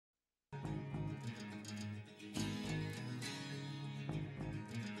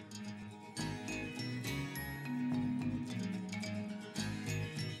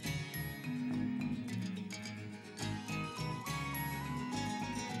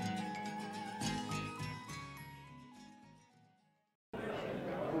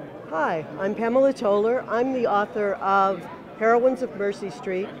Hi, I'm Pamela Toller. I'm the author of Heroines of Mercy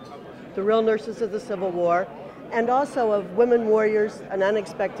Street, The Real Nurses of the Civil War, and also of Women Warriors, An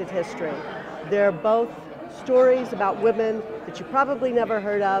Unexpected History. They're both stories about women that you probably never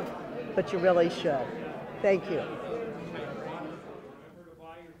heard of, but you really should. Thank you. Remember to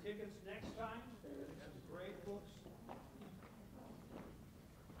buy your tickets next time. That's great books.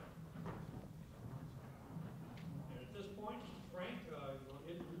 And at this point, Frank, you want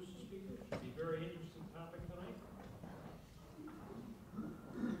to introduce the speaker? It should be a very interesting topic tonight.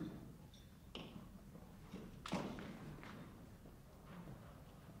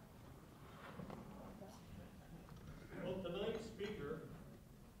 Well, tonight's speaker,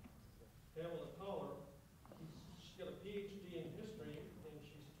 Pamela Toller, she's got a PhD in history, and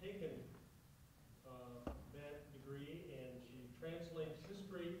she's taken that degree, and she translates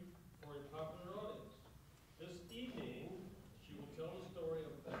history for a popular audience. This evening, she will tell the story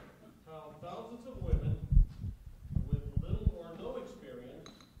of how thousands of women with little or no experience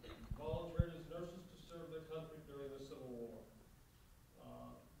volunteered as nurses to serve their country during the Civil War.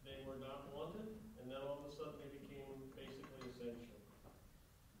 They were not wanted, and then all of a sudden they became basically essential.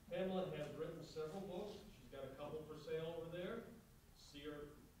 Pamela has written several books. She's got a couple for sale over there.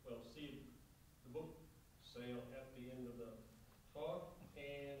 See the book sale at the end of the talk,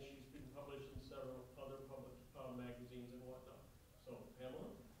 and she's been published in several other public magazines and whatnot. So,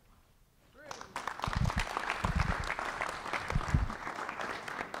 Pamela?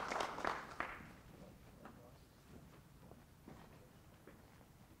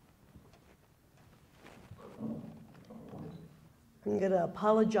 I'm going to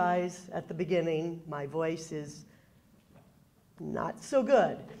apologize at the beginning. My voice is not so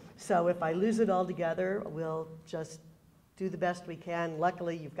good. So if I lose it altogether, we'll just do the best we can.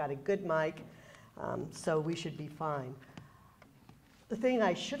 Luckily, you've got a good mic, so we should be fine. The thing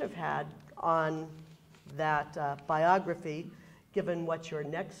I should have had on that biography, given what your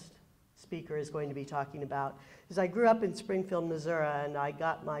next speaker is going to be talking about, is I grew up in Springfield, Missouri, and I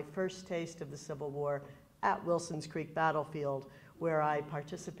got my first taste of the Civil War at Wilson's Creek Battlefield, where I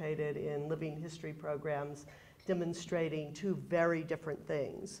participated in living history programs demonstrating two very different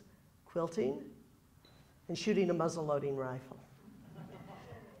things: quilting and shooting a muzzle-loading rifle.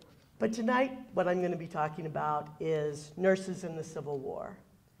 But tonight, what I'm going to be talking about is nurses in the Civil War.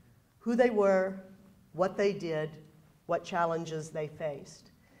 Who they were, what they did, what challenges they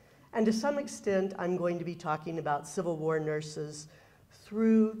faced. And to some extent, I'm going to be talking about Civil War nurses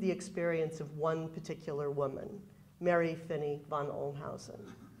through the experience of one particular woman, Mary Finney von Olnhausen.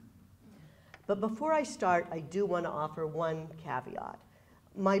 But before I start, I do want to offer one caveat.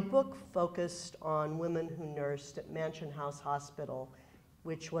 My book focused on women who nursed at Mansion House Hospital,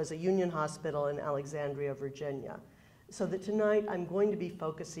 which was a Union hospital in Alexandria, Virginia. So that tonight I'm going to be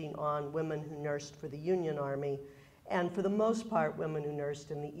focusing on women who nursed for the Union Army, and for the most part, women who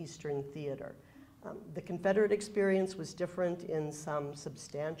nursed in the Eastern Theater. The Confederate experience was different in some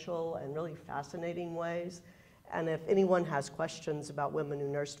substantial and really fascinating ways. And if anyone has questions about women who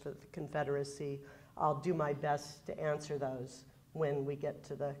nursed for the Confederacy, I'll do my best to answer those when we get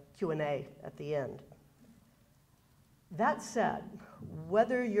to the Q&A at the end. That said,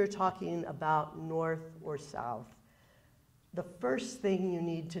 whether you're talking about North or South, the first thing you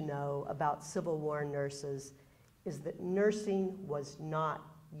need to know about Civil War nurses is that nursing was not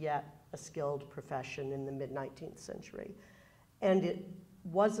yet a skilled profession in the mid-19th century, and it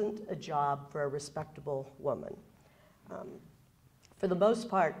wasn't a job for a respectable woman. For the most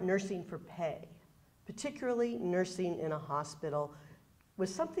part, nursing for pay, particularly nursing in a hospital,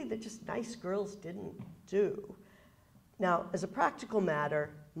 was something that just nice girls didn't do. Now, as a practical matter,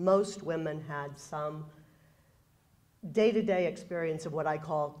 most women had some day-to-day experience of what I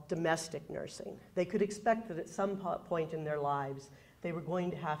call domestic nursing. They could expect that at some point in their lives, they were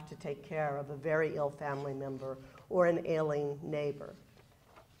going to have to take care of a very ill family member or an ailing neighbor.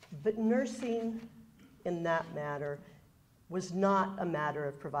 But nursing in that matter was not a matter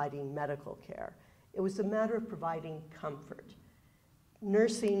of providing medical care. It was a matter of providing comfort.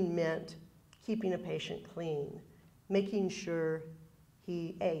 Nursing meant keeping a patient clean, making sure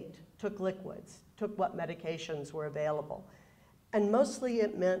he ate, took liquids, took what medications were available. And mostly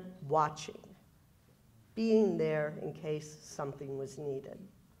it meant watching, being there in case something was needed.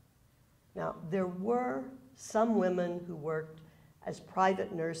 Now, there were some women who worked as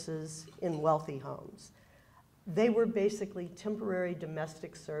private nurses in wealthy homes. They were basically temporary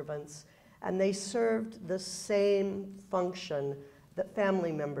domestic servants, and they served the same function that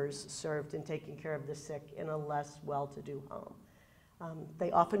family members served in taking care of the sick in a less well-to-do home. They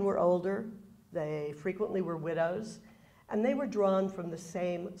often were older, they frequently were widows, and they were drawn from the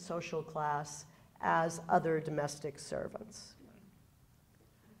same social class as other domestic servants.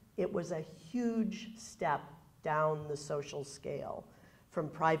 It was a huge step down the social scale from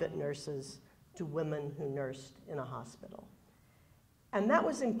private nurses to women who nursed in a hospital. And that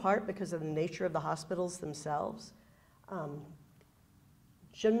was in part because of the nature of the hospitals themselves.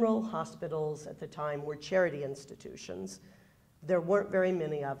 General hospitals at the time were charity institutions. There weren't very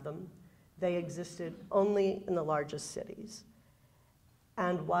many of them. They existed only in the largest cities.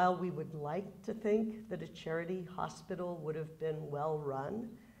 And while we would like to think that a charity hospital would have been well run,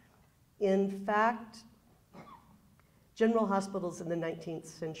 in fact, general hospitals in the 19th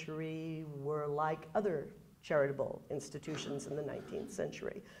century were like other charitable institutions in the 19th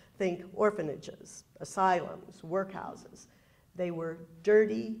century. Think orphanages, asylums, workhouses. They were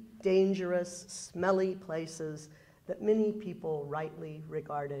dirty, dangerous, smelly places that many people rightly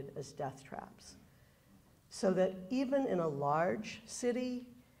regarded as death traps. So that even in a large city,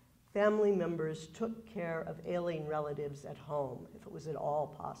 family members took care of ailing relatives at home, if it was at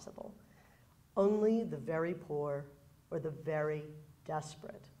all possible. Only the very poor or the very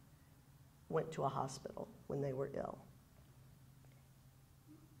desperate went to a hospital when they were ill.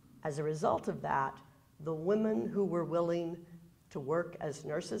 As a result of that, the women who were willing to work as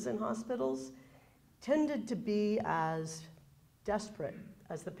nurses in hospitals tended to be as desperate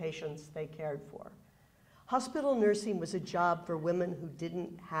as the patients they cared for. Hospital nursing was a job for women who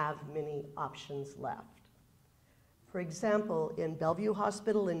didn't have many options left. For example, in Bellevue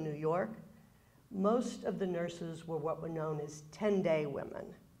Hospital in New York, most of the nurses were what were known as 10-day women.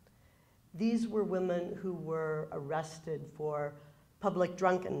 These were women who were arrested for public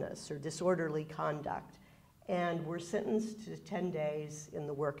drunkenness or disorderly conduct and were sentenced to 10 days in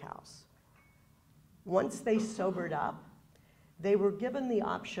the workhouse. Once they sobered up, they were given the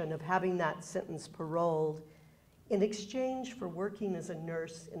option of having that sentence paroled in exchange for working as a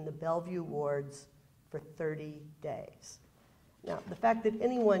nurse in the Bellevue wards for 30 days. Now, the fact that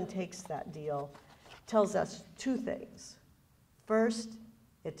anyone takes that deal tells us two things. First,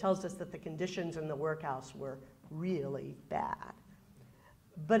 it tells us that the conditions in the workhouse were really bad.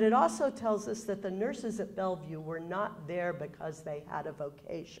 But it also tells us that the nurses at Bellevue were not there because they had a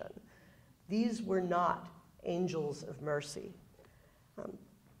vocation. These were not angels of mercy.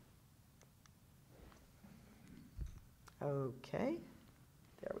 Okay,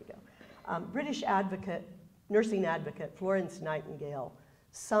 there we go. British nursing advocate Florence Nightingale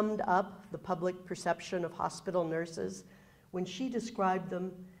summed up the public perception of hospital nurses when she described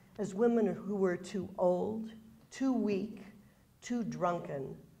them as women who were too old, too weak, too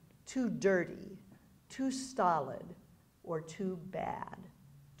drunken, too dirty, too stolid, or too bad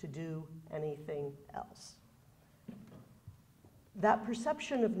to do anything else. That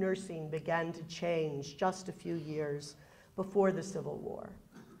perception of nursing began to change just a few years before the Civil War.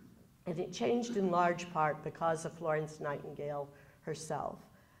 And it changed in large part because of Florence Nightingale herself.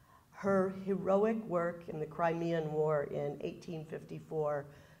 Her heroic work in the Crimean War in 1854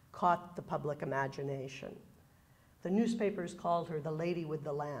 caught the public imagination. The newspapers called her the Lady with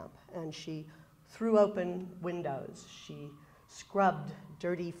the Lamp, and she threw open windows. She scrubbed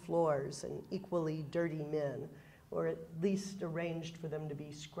dirty floors and equally dirty men, or at least arranged for them to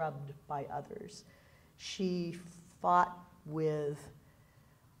be scrubbed by others. She fought with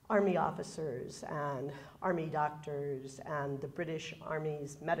Army officers and Army doctors and the British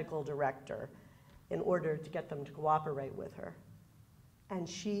Army's medical director in order to get them to cooperate with her. And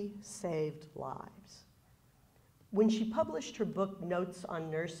she saved lives. When she published her book, Notes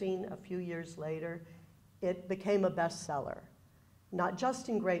on Nursing, a few years later, it became a bestseller, not just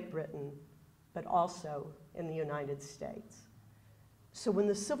in Great Britain, but also in the United States. So when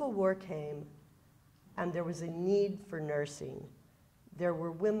the Civil War came and there was a need for nursing, there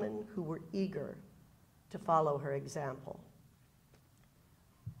were women who were eager to follow her example.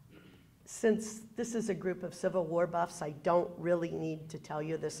 Since this is a group of Civil War buffs, I don't really need to tell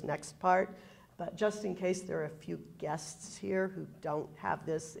you this next part, but just in case there are a few guests here who don't have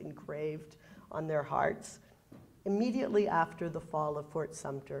this engraved on their hearts, immediately after the fall of Fort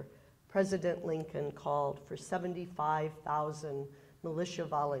Sumter, President Lincoln called for 75,000 militia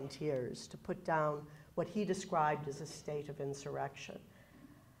volunteers to put down what he described as a state of insurrection.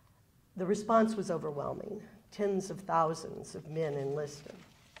 The response was overwhelming. Tens of thousands of men enlisted.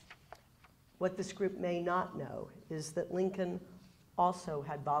 What this group may not know is that Lincoln also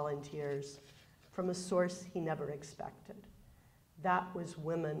had volunteers from a source he never expected. That was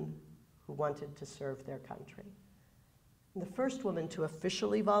women who wanted to serve their country. And the first woman to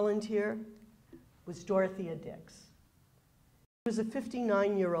officially volunteer was Dorothea Dix. She was a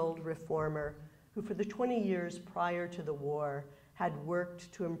 59-year-old reformer who for the 20 years prior to the war had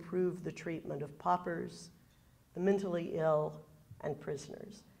worked to improve the treatment of paupers, the mentally ill, and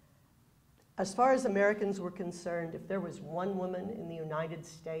prisoners. As far as Americans were concerned, if there was one woman in the United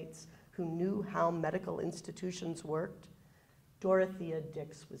States who knew how medical institutions worked, Dorothea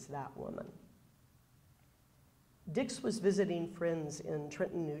Dix was that woman. Dix was visiting friends in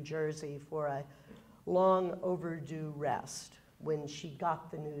Trenton, New Jersey for a long overdue rest when she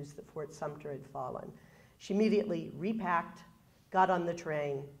got the news that Fort Sumter had fallen. She immediately repacked, got on the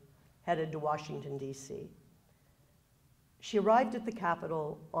train, headed to Washington, D.C. She arrived at the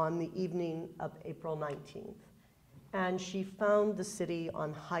Capitol on the evening of April 19th, and she found the city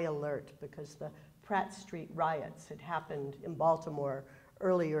on high alert because the Pratt Street riots had happened in Baltimore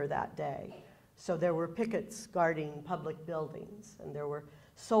earlier that day. So there were pickets guarding public buildings, and there were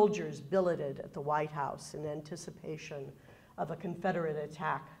soldiers billeted at the White House in anticipation of a Confederate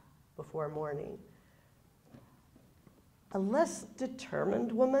attack before morning. A less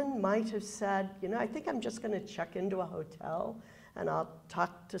determined woman might have said, you know, I think I'm just going to check into a hotel and I'll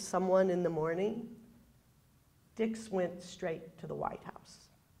talk to someone in the morning. Dix went straight to the White House.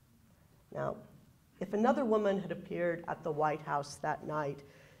 Now, if another woman had appeared at the White House that night,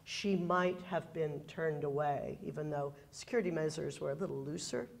 she might have been turned away, even though security measures were a little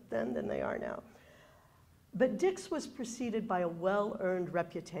looser then than they are now. But Dix was preceded by a well-earned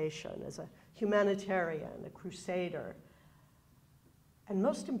reputation as a humanitarian, a crusader, and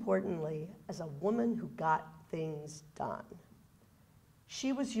most importantly, as a woman who got things done.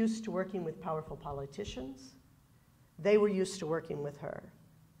 She was used to working with powerful politicians. They were used to working with her.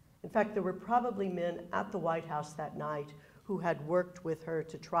 In fact, there were probably men at the White House that night who had worked with her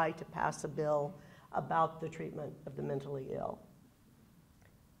to try to pass a bill about the treatment of the mentally ill.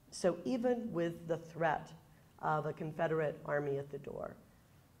 So even with the threat of a Confederate army at the door,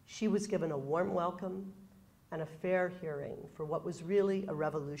 she was given a warm welcome and a fair hearing for what was really a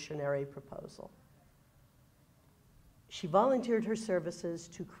revolutionary proposal. She volunteered her services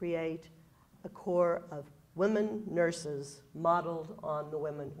to create a corps of women nurses modeled on the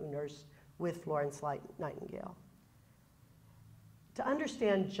women who nursed with Florence Nightingale. To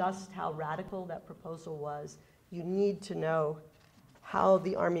understand just how radical that proposal was, you need to know how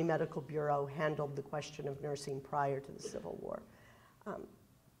the Army Medical Bureau handled the question of nursing prior to the Civil War.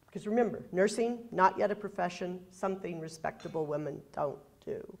 Because remember, nursing, not yet a profession, something respectable women don't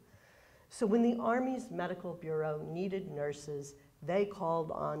do. So when the Army's Medical Bureau needed nurses, they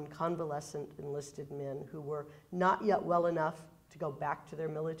called on convalescent enlisted men who were not yet well enough to go back to their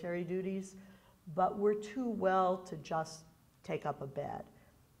military duties, but were too well to just take up a bed.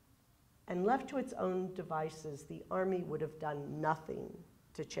 And left to its own devices, the Army would have done nothing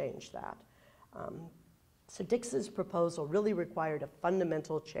to change that. So Dix's proposal really required a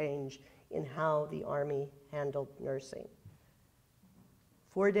fundamental change in how the Army handled nursing.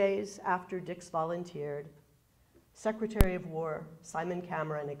 4 days after Dix volunteered, Secretary of War Simon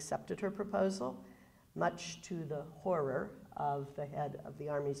Cameron accepted her proposal, much to the horror of the head of the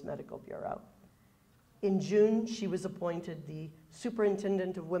Army's Medical Bureau. In June, she was appointed the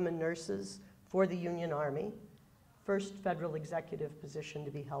Superintendent of Women Nurses for the Union Army, first federal executive position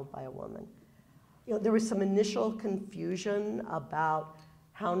to be held by a woman. You know, there was some initial confusion about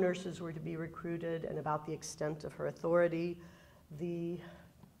how nurses were to be recruited and about the extent of her authority. The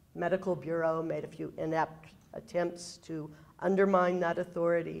Medical Bureau made a few inept attempts to undermine that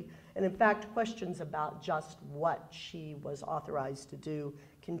authority. And in fact, questions about just what she was authorized to do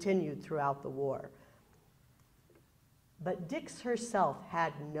continued throughout the war. But Dix herself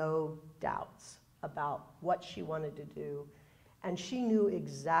had no doubts about what she wanted to do, and she knew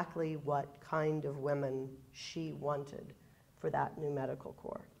exactly what kind of women she wanted for that new medical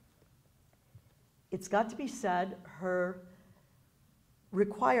corps. It's got to be said, her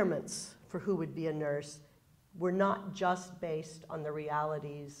requirements for who would be a nurse were not just based on the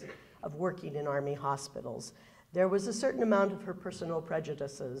realities of working in Army hospitals. There was a certain amount of her personal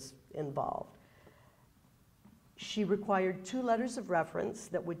prejudices involved. She required 2 letters of reference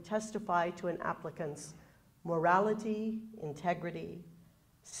that would testify to an applicant's morality, integrity,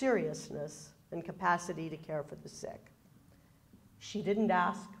 seriousness, and capacity to care for the sick. She didn't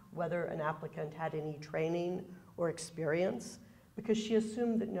ask whether an applicant had any training or experience because she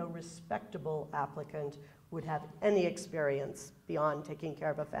assumed that no respectable applicant would have any experience beyond taking care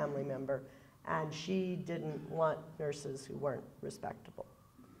of a family member, and she didn't want nurses who weren't respectable.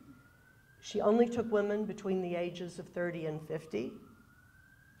 She only took women between the ages of 30 and 50.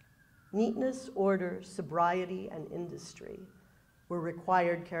 Neatness, order, sobriety, and industry were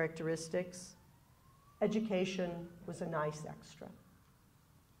required characteristics. Education was a nice extra.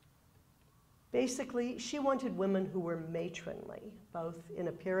 Basically, she wanted women who were matronly, both in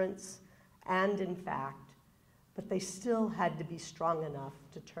appearance and in fact, but they still had to be strong enough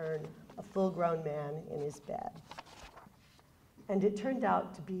to turn a full-grown man in his bed. And it turned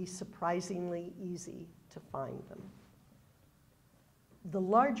out to be surprisingly easy to find them. The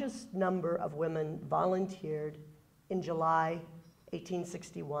largest number of women volunteered in July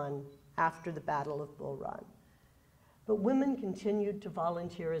 1861 after the Battle of Bull Run. But women continued to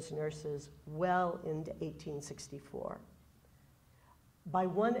volunteer as nurses well into 1864. By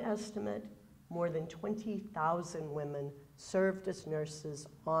one estimate, more than 20,000 women served as nurses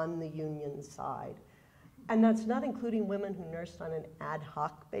on the Union side. And that's not including women who nursed on an ad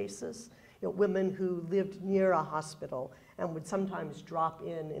hoc basis, women who lived near a hospital and would sometimes drop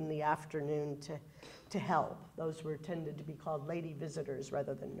in the afternoon to help. Those were tended to be called lady visitors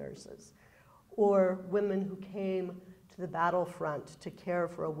rather than nurses. Or women who came to the battlefront to care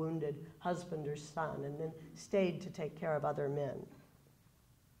for a wounded husband or son and then stayed to take care of other men.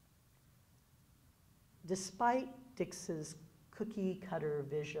 Despite Dix's cookie-cutter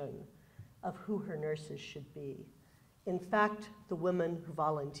vision of who her nurses should be, in fact, the women who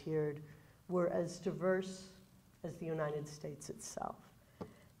volunteered were as diverse as the United States itself.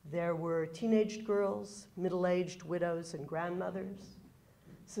 There were teenage girls, middle-aged widows and grandmothers,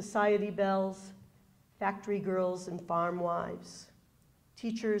 society belles, factory girls and farm wives,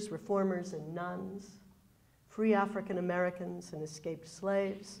 teachers, reformers, and nuns, free African Americans and escaped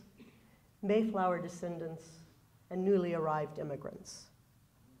slaves, Mayflower descendants, and newly arrived immigrants.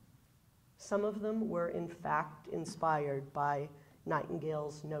 Some of them were, in fact, inspired by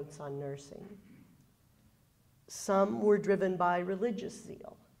Nightingale's Notes on Nursing. Some were driven by religious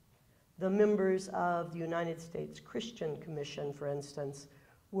zeal. The members of the United States Christian Commission, for instance,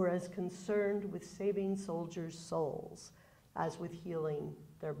 were as concerned with saving soldiers' souls as with healing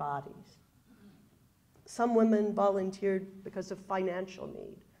their bodies. Some women volunteered because of financial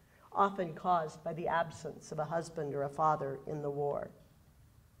need, often caused by the absence of a husband or a father in the war.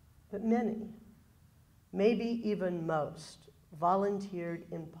 But many, maybe even most, volunteered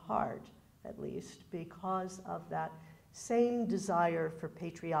in part, at least, because of that same desire for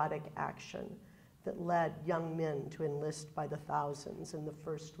patriotic action that led young men to enlist by the thousands in the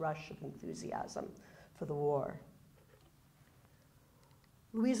first rush of enthusiasm for the war.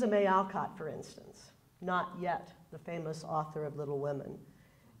 Louisa May Alcott, for instance, not yet the famous author of Little Women,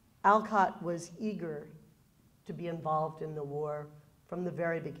 Alcott was eager to be involved in the war from the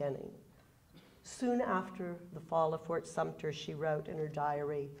very beginning. Soon after the fall of Fort Sumter, she wrote in her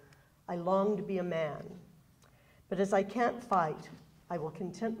diary, "I long to be a man, but as I can't fight, I will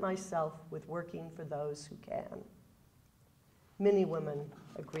content myself with working for those who can." Many women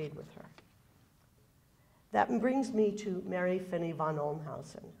agreed with her. That brings me to Mary Finney von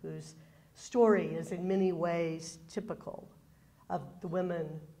Olnhausen, whose story is in many ways typical of the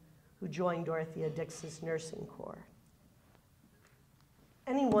women who joined Dorothea Dix's nursing corps.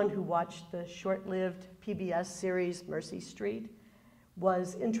 Anyone who watched the short-lived PBS series Mercy Street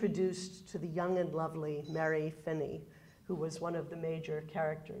was introduced to the young and lovely Mary Finney, who was one of the major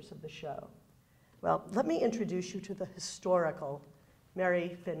characters of the show. Well, let me introduce you to the historical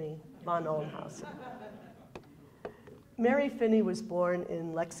Mary Finney von Olnhausen. Mary Finney was born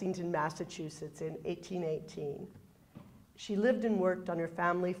in Lexington, Massachusetts in 1818. She lived and worked on her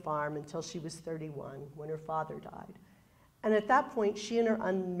family farm until she was 31, when her father died. And at that point, she and her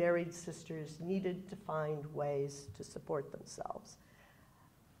unmarried sisters needed to find ways to support themselves.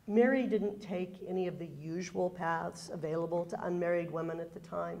 Mary didn't take any of the usual paths available to unmarried women at the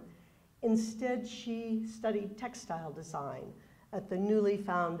time. Instead, she studied textile design at the newly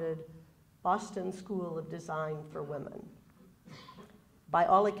founded Boston School of Design for Women. By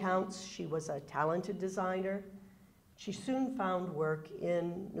all accounts, she was a talented designer. She soon found work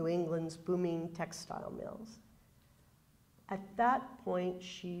in New England's booming textile mills. At that point,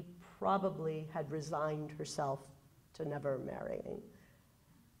 she probably had resigned herself to never marrying.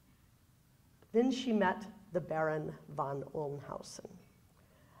 Then she met the Baron von Olnhausen.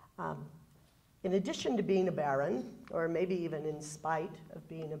 In addition to being a baron, or maybe even in spite of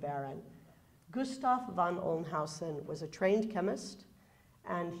being a baron, Gustav von Olnhausen was a trained chemist,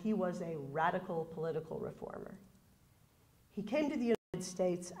 and he was a radical political reformer. He came to the United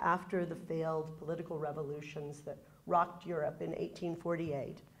States after the failed political revolutions that rocked Europe in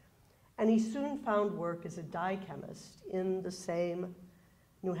 1848, and he soon found work as a dye chemist in the same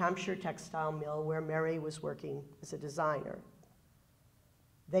New Hampshire textile mill where Mary was working as a designer.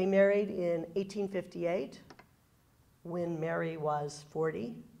 They married in 1858 when Mary was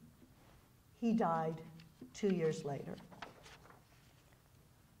 40. He died 2 years later.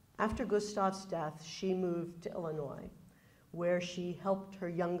 After Gustav's death, she moved to Illinois, where she helped her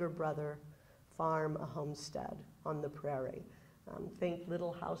younger brother farm a homestead on the prairie. Think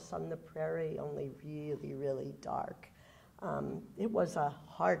Little House on the Prairie, only really, really dark. It was a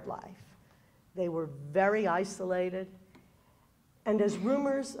hard life. They were very isolated, and as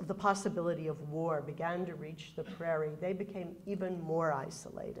rumors of the possibility of war began to reach the prairie, they became even more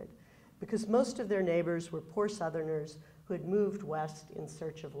isolated because most of their neighbors were poor Southerners who had moved west in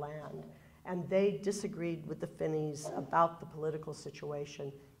search of land, and they disagreed with the Finneys about the political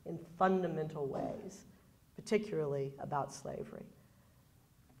situation in fundamental ways, particularly about slavery.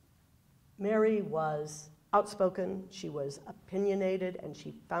 Mary was outspoken, she was opinionated, and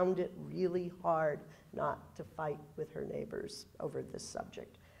she found it really hard not to fight with her neighbors over this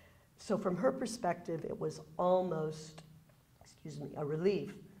subject. So from her perspective, it was almost, a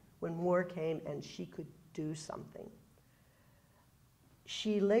relief when war came and she could do something.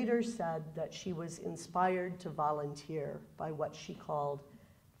 She later said that she was inspired to volunteer by what she called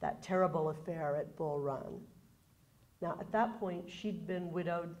that terrible affair at Bull Run. Now, at that point, she'd been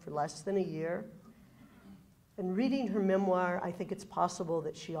widowed for less than a year. And reading her memoir, I think it's possible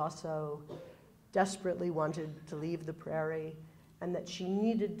that she also desperately wanted to leave the prairie and that she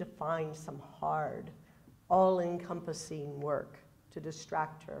needed to find some hard, all-encompassing work to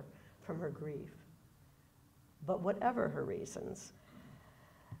distract her from her grief. But whatever her reasons,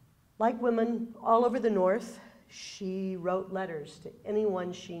 like women all over the North, she wrote letters to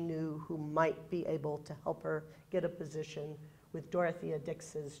anyone she knew who might be able to help her get a position with Dorothea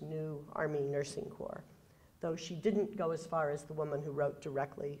Dix's new Army Nursing Corps, though she didn't go as far as the woman who wrote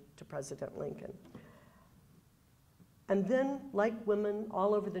directly to President Lincoln. And then, like women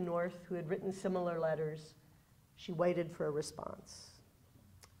all over the North who had written similar letters, she waited for a response.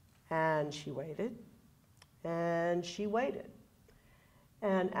 And she waited, and she waited.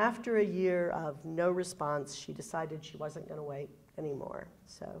 And after a year of no response, she decided she wasn't going to wait anymore.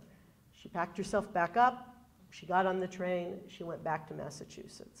 So she packed herself back up, she got on the train, she went back to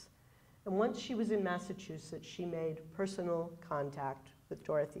Massachusetts. And once she was in Massachusetts, she made personal contact with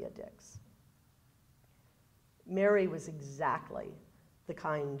Dorothea Dix. Mary was exactly the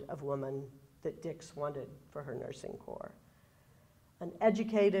kind of woman that Dix wanted for her nursing corps. An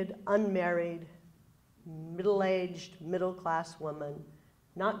educated, unmarried, middle-aged, middle-class woman,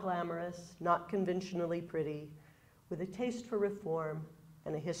 not glamorous, not conventionally pretty, with a taste for reform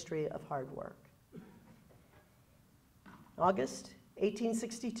and a history of hard work. August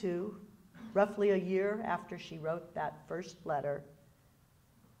 1862, roughly a year after she wrote that first letter,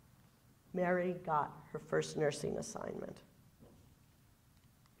 Mary got her first nursing assignment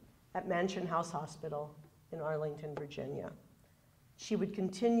at Mansion House Hospital in Arlington, Virginia. She would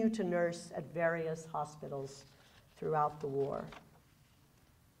continue to nurse at various hospitals throughout the war.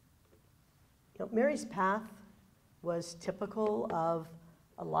 You know, Mary's path was typical of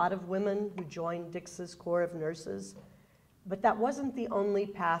a lot of women who joined Dix's Corps of Nurses, but that wasn't the only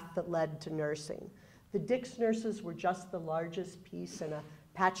path that led to nursing. The Dix nurses were just the largest piece in a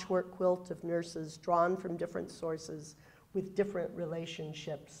patchwork quilt of nurses drawn from different sources with different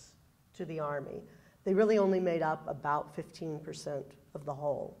relationships to the Army. They really only made up about 15% of the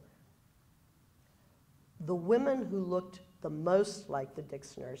whole. The women who looked the most like the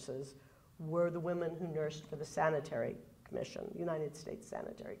Dix nurses were the women who nursed for the Sanitary Commission, United States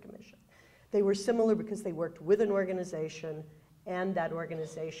Sanitary Commission. They were similar because they worked with an organization, and that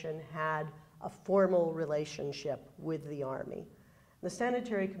organization had a formal relationship with the Army. The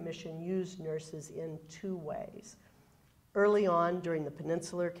Sanitary Commission used nurses in two ways. Early on, during the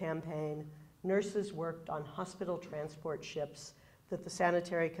Peninsular Campaign, nurses worked on hospital transport ships that the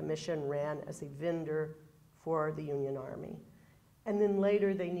Sanitary Commission ran as a vendor for the Union Army. And then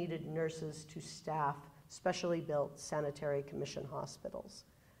later, they needed nurses to staff specially built Sanitary Commission hospitals.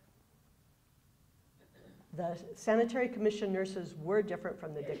 The Sanitary Commission nurses were different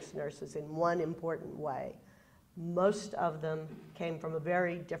from the Dix nurses in one important way. Most of them came from a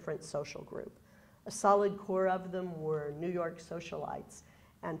very different social group. A solid core of them were New York socialites,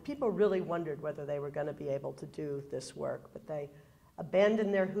 and people really wondered whether they were going to be able to do this work, but they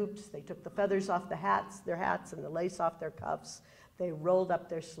abandoned their hoops, they took the feathers off their hats and the lace off their cuffs, they rolled up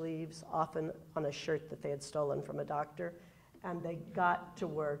their sleeves, often on a shirt that they had stolen from a doctor, and they got to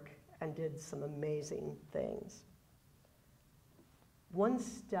work and did some amazing things. One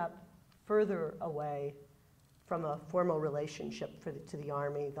step further away from a formal relationship to the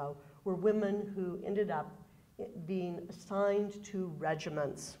Army, though, were women who ended up being assigned to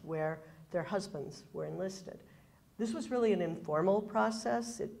regiments where their husbands were enlisted. This was really an informal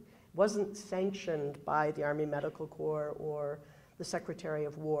process. It wasn't sanctioned by the Army Medical Corps or the Secretary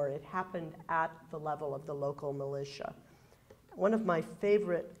of War. It happened at the level of the local militia. One of my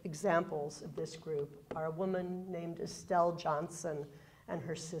favorite examples of this group are a woman named Estelle Johnson and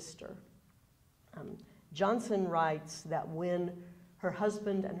her sister. Johnson writes that when her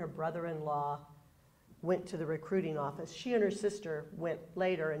husband and her brother-in-law went to the recruiting office, she and her sister went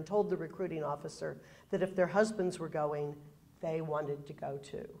later and told the recruiting officer that if their husbands were going, they wanted to go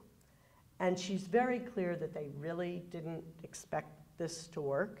too. And she's very clear that they really didn't expect this to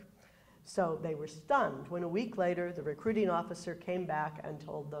work. So they were stunned when a week later the recruiting officer came back and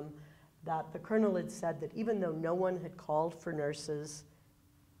told them that the colonel had said that even though no one had called for nurses,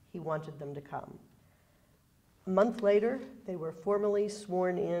 he wanted them to come. A month later, they were formally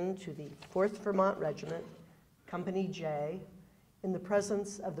sworn in to the 4th Vermont Regiment, Company J, in the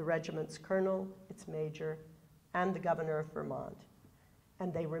presence of the regiment's colonel, its major, and the governor of Vermont.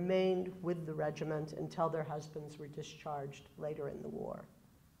 And they remained with the regiment until their husbands were discharged later in the war.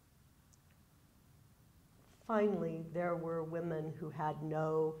 Finally, there were women who had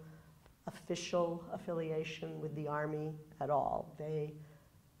no official affiliation with the Army at all. They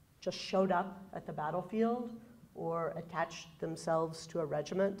just showed up at the battlefield or attached themselves to a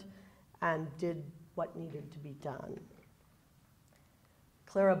regiment and did what needed to be done.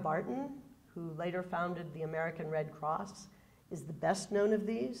 Clara Barton, who later founded the American Red Cross, is the best known of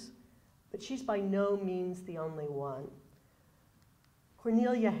these, but she's by no means the only one.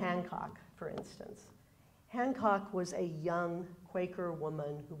 Cornelia Hancock, for instance. Hancock was a young Quaker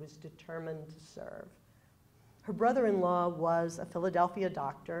woman who was determined to serve. Her brother-in-law was a Philadelphia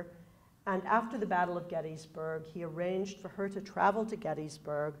doctor, and after the Battle of Gettysburg, he arranged for her to travel to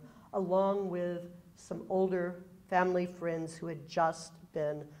Gettysburg along with some older family friends who had just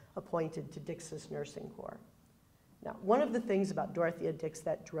been appointed to Dix's nursing corps. Now, one of the things about Dorothea Dix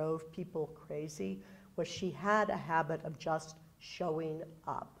that drove people crazy was she had a habit of just showing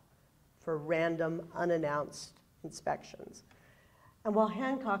up for random, unannounced inspections. And while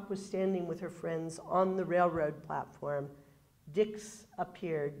Hancock was standing with her friends on the railroad platform, Dix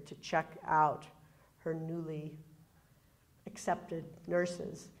appeared to check out her newly accepted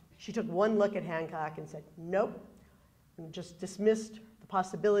nurses. She took one look at Hancock and said, nope, and just dismissed the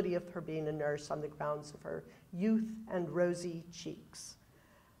possibility of her being a nurse on the grounds of her youth and rosy cheeks.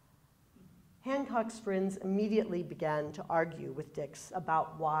 Hancock's friends immediately began to argue with Dix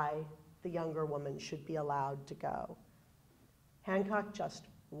about why the younger woman should be allowed to go. Hancock just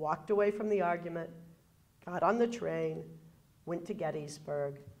walked away from the argument, got on the train, went to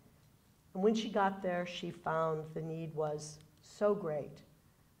Gettysburg, and when she got there, she found the need was so great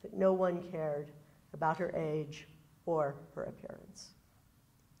that no one cared about her age or her appearance.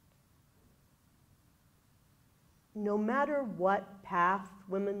 No matter what path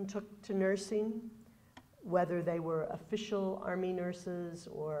women took to nursing, whether they were official Army nurses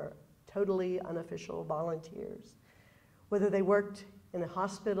or totally unofficial volunteers, whether they worked in a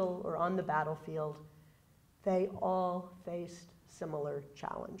hospital or on the battlefield, they all faced similar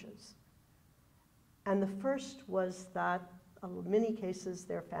challenges. And the first was that in many cases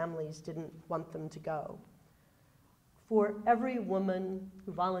their families didn't want them to go. For every woman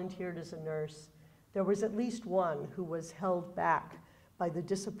who volunteered as a nurse, there was at least one who was held back by the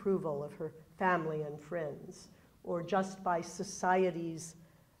disapproval of her family and friends, or just by society's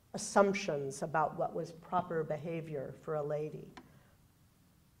assumptions about what was proper behavior for a lady.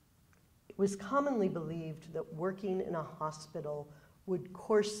 It was commonly believed that working in a hospital would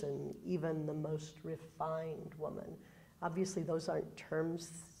coarsen even the most refined woman. Obviously, those aren't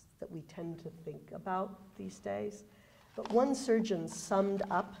terms that we tend to think about these days. But one surgeon summed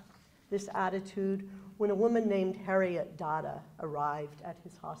up this attitude when a woman named Harriet Dada arrived at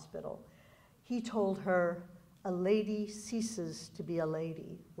his hospital. He told her, "A lady ceases to be a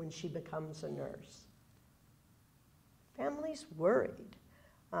lady when she becomes a nurse." Families worried.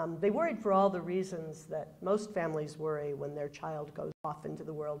 They worried for all the reasons that most families worry when their child goes off into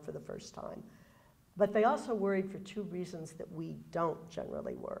the world for the first time. But they also worried for two reasons that we don't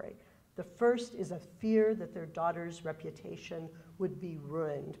generally worry. The first is a fear that their daughter's reputation would be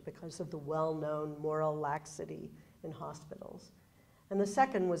ruined because of the well-known moral laxity in hospitals. And the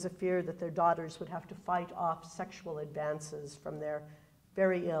second was a fear that their daughters would have to fight off sexual advances from their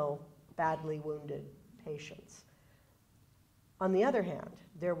very ill, badly wounded patients. On the other hand,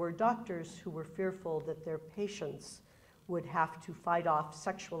 there were doctors who were fearful that their patients would have to fight off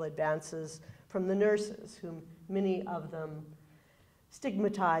sexual advances from the nurses, whom many of them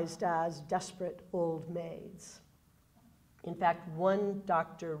stigmatized as desperate old maids. In fact, one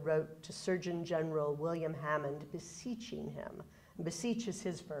doctor wrote to Surgeon General William Hammond beseeching him, beseech is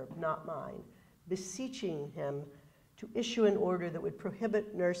his verb, not mine, beseeching him to issue an order that would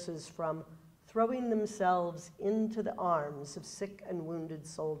prohibit nurses from throwing themselves into the arms of sick and wounded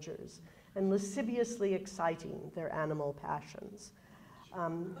soldiers and lasciviously exciting their animal passions.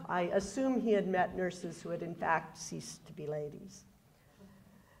 I assume he had met nurses who had in fact ceased to be ladies.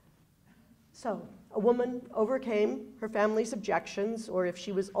 So a woman overcame her family's objections, or if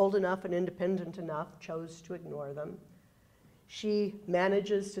she was old enough and independent enough, chose to ignore them. She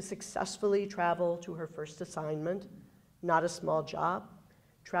manages to successfully travel to her first assignment, not a small job.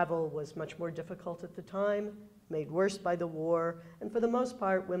 Travel was much more difficult at the time, made worse by the war, and for the most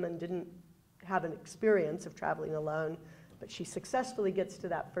part, women didn't have an experience of traveling alone, but she successfully gets to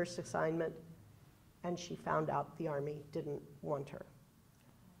that first assignment, and she found out the Army didn't want her.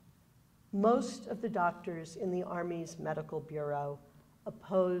 Most of the doctors in the Army's medical bureau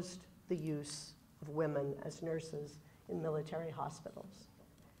opposed the use of women as nurses in military hospitals.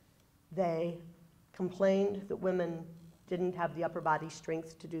 They complained that women didn't have the upper body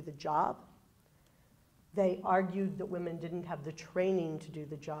strength to do the job. They argued that women didn't have the training to do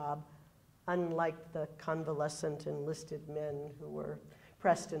the job, unlike the convalescent enlisted men who were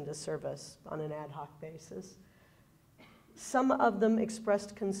pressed into service on an ad hoc basis. Some of them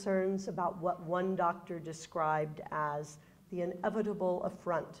expressed concerns about what one doctor described as the inevitable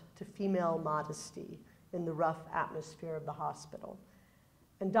affront to female modesty in the rough atmosphere of the hospital.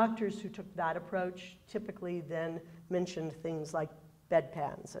 And doctors who took that approach typically then mentioned things like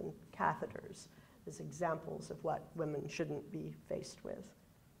bedpans and catheters as examples of what women shouldn't be faced with.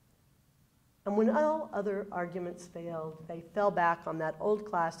 And when all other arguments failed, they fell back on that old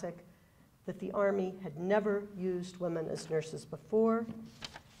classic that the Army had never used women as nurses before,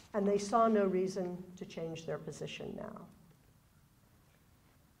 and they saw no reason to change their position now.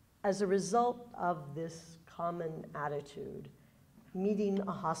 As a result of this common attitude, meeting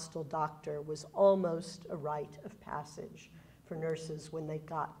a hostile doctor was almost a rite of passage for nurses when they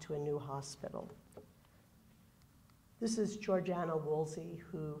got to a new hospital. This is Georgiana Woolsey,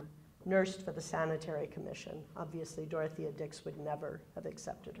 who nursed for the Sanitary Commission. Obviously, Dorothea Dix would never have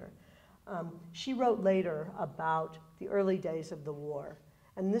accepted her. She wrote later about the early days of the war,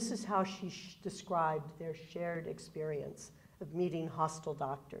 and this is how she described their shared experience of meeting hostile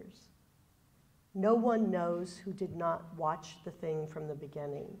doctors. No one knows who did not watch the thing from the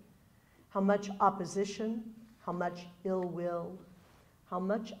beginning. How much opposition, how much ill will, how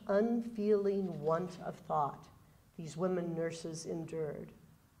much unfeeling want of thought these women nurses endured.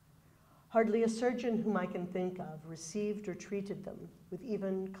 Hardly a surgeon whom I can think of received or treated them with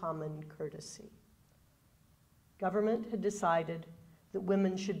even common courtesy. Government had decided that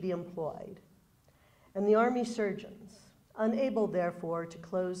women should be employed, and the Army surgeons, unable therefore to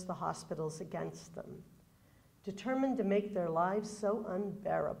close the hospitals against them, determined to make their lives so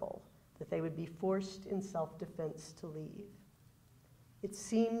unbearable that they would be forced in self-defense to leave. It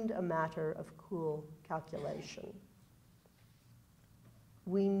seemed a matter of cool calculation.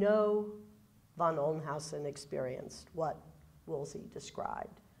 We know von Olnhausen experienced what Woolsey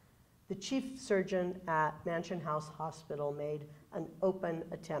described. The chief surgeon at Mansion House Hospital made an open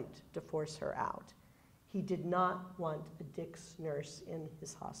attempt to force her out. He did not want a Dix nurse in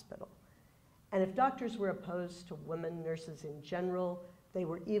his hospital. And if doctors were opposed to women nurses in general, they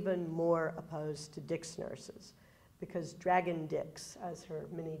were even more opposed to Dix nurses, because Dragon Dix, as her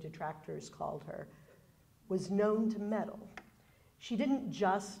many detractors called her, was known to meddle. She didn't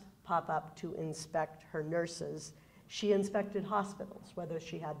just pop up to inspect her nurses. She inspected hospitals, whether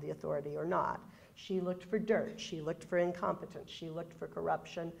she had the authority or not. She looked for dirt, she looked for incompetence, she looked for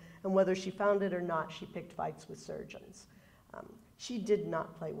corruption, and whether she found it or not, she picked fights with surgeons. She did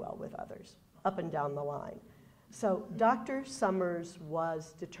not play well with others, up and down the line. So Dr. Summers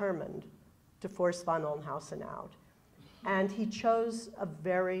was determined to force von Olnhausen out. And he chose a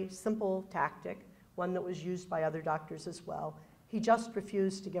very simple tactic, one that was used by other doctors as well. He just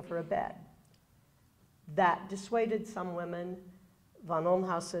refused to give her a bed. That dissuaded some women. Von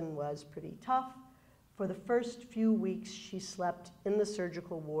Olnhausen was pretty tough. For the first few weeks, she slept in the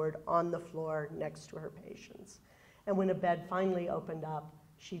surgical ward on the floor next to her patients. And when a bed finally opened up,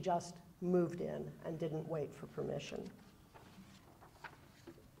 she just moved in and didn't wait for permission.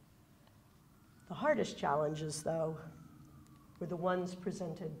 The hardest challenges, though, were the ones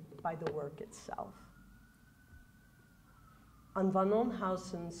presented by the work itself. On von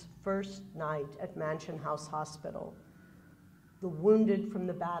Olnhausen's first night at Mansion House Hospital, the wounded from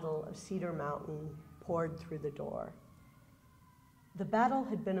the Battle of Cedar Mountain poured through the door. The battle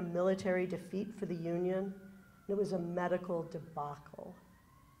had been a military defeat for the Union, and it was a medical debacle.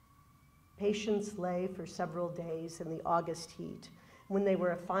 Patients lay for several days in the August heat. When they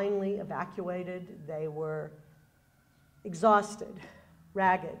were finally evacuated, they were exhausted,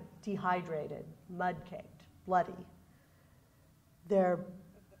 ragged, dehydrated, mud-caked, bloody. Their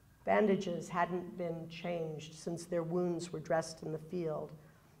bandages hadn't been changed since their wounds were dressed in the field.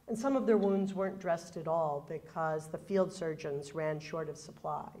 And some of their wounds weren't dressed at all because the field surgeons ran short of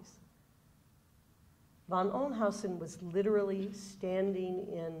supplies. Von Oelnhausen was literally standing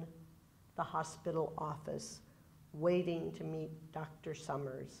in the hospital office waiting to meet Dr.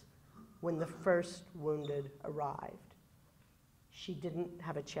 Summers when the first wounded arrived. She didn't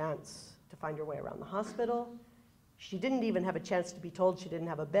have a chance to find her way around the hospital. She didn't even have a chance to be told she didn't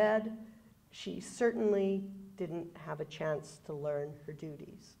have a bed. She certainly didn't have a chance to learn her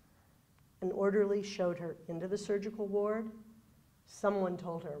duties. An orderly showed her into the surgical ward. Someone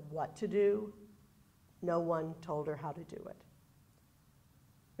told her what to do. No one told her how to do it.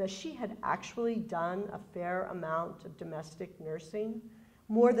 Now, she had actually done a fair amount of domestic nursing,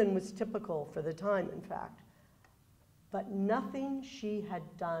 more than was typical for the time, in fact. But nothing she had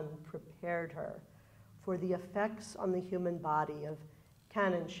done prepared her for the effects on the human body of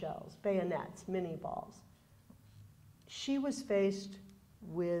cannon shells, bayonets, mini balls. She was faced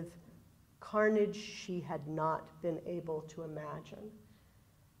with carnage she had not been able to imagine.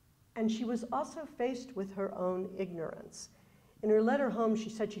 And she was also faced with her own ignorance. In her letter home, she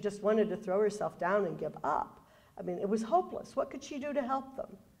said she just wanted to throw herself down and give up. I mean, it was hopeless. What could she do to help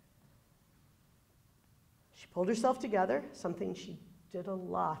them? She pulled herself together, something she did a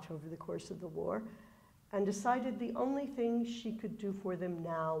lot over the course of the war, and decided the only thing she could do for them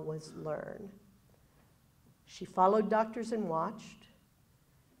now was learn. She followed doctors and watched.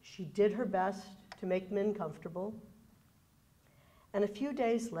 She did her best to make men comfortable. And a few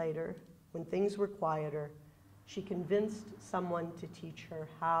days later, when things were quieter, she convinced someone to teach her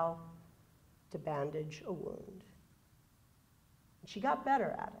how to bandage a wound. She got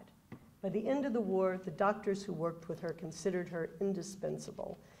better at it. By the end of the war, the doctors who worked with her considered her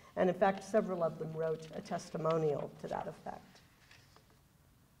indispensable. And in fact, several of them wrote a testimonial to that effect.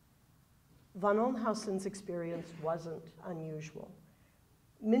 Von Oelnhausen's experience wasn't unusual.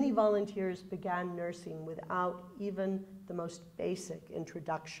 Many volunteers began nursing without even the most basic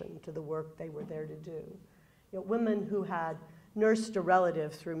introduction to the work they were there to do. You know, women who had nursed a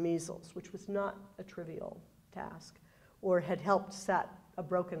relative through measles, which was not a trivial task, or had helped set a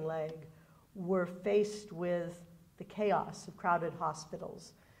broken leg, were faced with the chaos of crowded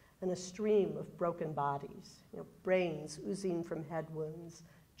hospitals and a stream of broken bodies, you know, brains oozing from head wounds,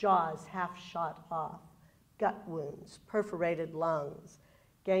 jaws half shot off, gut wounds, perforated lungs,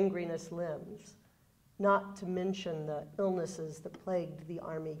 gangrenous limbs, not to mention the illnesses that plagued the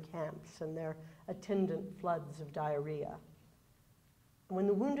army camps and their attendant floods of diarrhea. When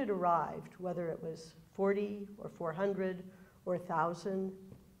the wounded arrived, whether it was 40 or 400 or 1,000,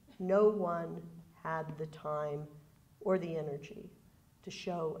 no one had the time or the energy to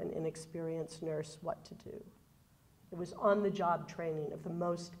show an inexperienced nurse what to do. It was on-the-job training of the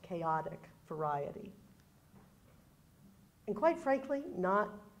most chaotic variety. And quite frankly, not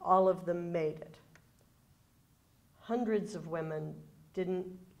all of them made it. Hundreds of women didn't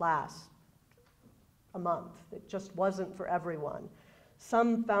last a month. It just wasn't for everyone.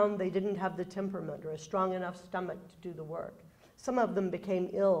 Some found they didn't have the temperament or a strong enough stomach to do the work. Some of them became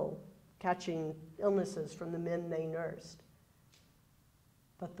ill, catching illnesses from the men they nursed.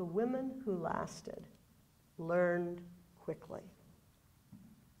 But the women who lasted learned quickly.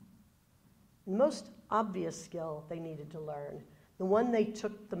 The most obvious skill they needed to learn, the one they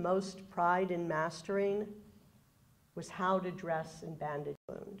took the most pride in mastering, was how to dress and bandage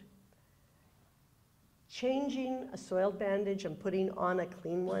a wound. Changing a soiled bandage and putting on a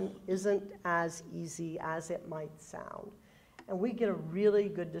clean one isn't as easy as it might sound. And we get a really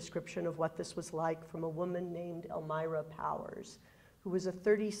good description of what this was like from a woman named Elmira Powers, who was a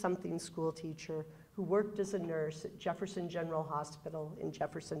 30-something school teacher who worked as a nurse at Jefferson General Hospital in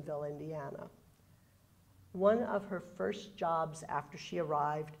Jeffersonville, Indiana. One of her first jobs after she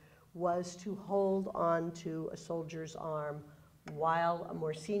arrived was to hold on to a soldier's arm while a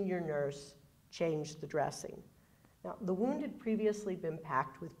more senior nurse changed the dressing. Now, the wound had previously been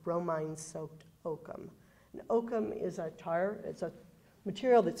packed with bromine-soaked oakum. And oakum is a tar, it's a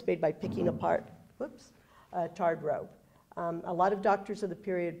material that's made by picking apart, tarred rope. A lot of doctors of the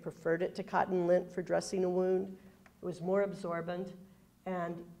period preferred it to cotton lint for dressing a wound. It was more absorbent,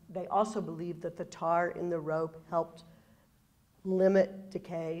 and they also believed that the tar in the rope helped limit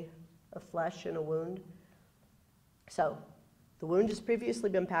decay of flesh in a wound. So the wound has previously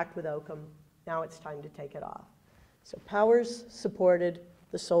been packed with oakum. Now it's time to take it off. So Powers supported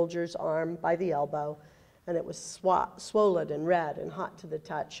the soldier's arm by the elbow, and it was swollen and red and hot to the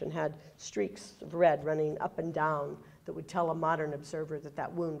touch and had streaks of red running up and down that would tell a modern observer that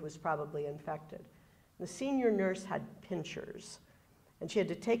that wound was probably infected. The senior nurse had pinchers, and she had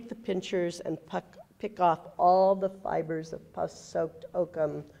to take the pinchers and pick off all the fibers of pus-soaked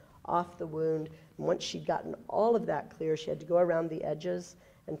oakum off the wound. And once she'd gotten all of that clear, she had to go around the edges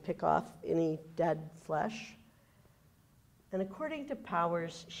and pick off any dead flesh. And according to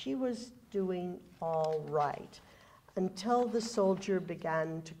Powers, she was doing all right until the soldier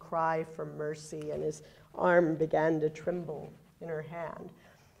began to cry for mercy and his arm began to tremble in her hand.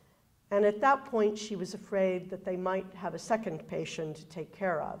 And at that point, she was afraid that they might have a second patient to take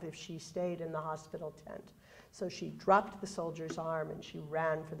care of if she stayed in the hospital tent. So she dropped the soldier's arm and she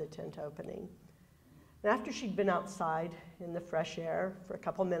ran for the tent opening. And after she'd been outside in the fresh air for a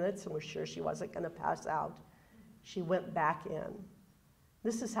couple minutes and was sure she wasn't going to pass out, she went back in.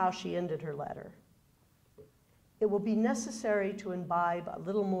 This is how she ended her letter. It will be necessary to imbibe a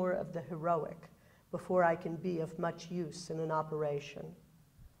little more of the heroic before I can be of much use in an operation.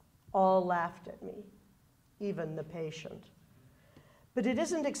 All laughed at me, even the patient. But it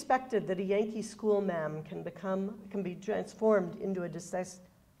isn't expected that a Yankee schoolma'am can be transformed into a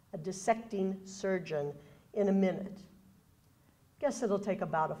dissecting surgeon in a minute. Guess it'll take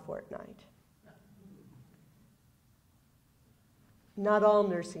about a fortnight. Not all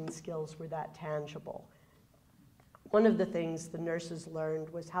nursing skills were that tangible. One of the things the nurses learned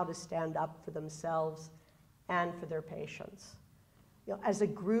was how to stand up for themselves and for their patients. You know, as a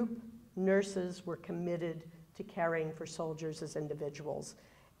group, nurses were committed to caring for soldiers as individuals,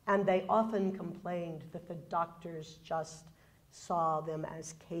 and they often complained that the doctors just saw them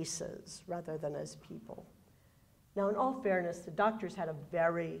as cases rather than as people. Now, in all fairness, the doctors had a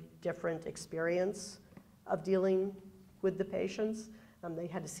very different experience of dealing with the patients. They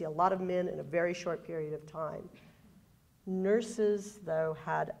had to see a lot of men in a very short period of time. Nurses, though,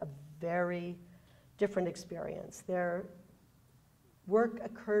 had a very different experience. Their work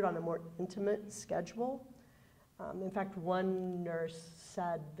occurred on a more intimate schedule. In fact, one nurse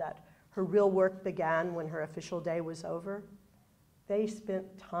said that her real work began when her official day was over. They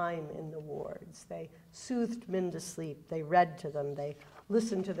spent time in the wards. They soothed men to sleep. They read to them. They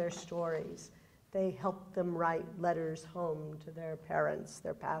listened to their stories. They helped them write letters home to their parents,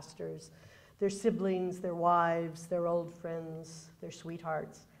 their pastors, their siblings, their wives, their old friends, their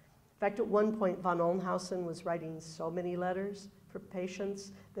sweethearts. In fact, at one point, von Olnhausen was writing so many letters for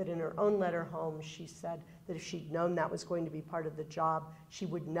patients that in her own letter home, she said that if she'd known that was going to be part of the job, she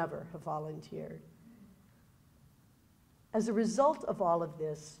would never have volunteered. As a result of all of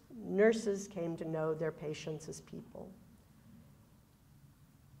this, nurses came to know their patients as people.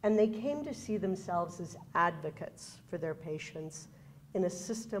 And they came to see themselves as advocates for their patients in a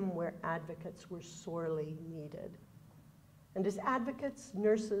system where advocates were sorely needed. And as advocates,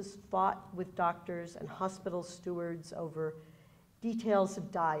 nurses fought with doctors and hospital stewards over details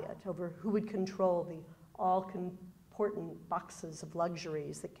of diet, over who would control the all-important boxes of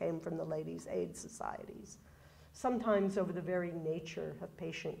luxuries that came from the ladies' aid societies, sometimes over the very nature of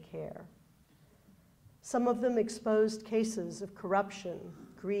patient care. Some of them exposed cases of corruption,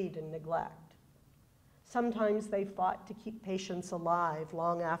 greed, and neglect. Sometimes they fought to keep patients alive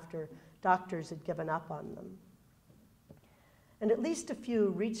long after doctors had given up on them. And at least a few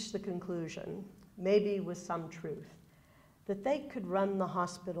reached the conclusion, maybe with some truth, that they could run the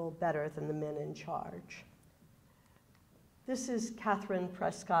hospital better than the men in charge. This is Catherine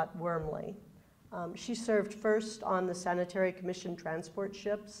Prescott Wormley. She served first on the Sanitary Commission transport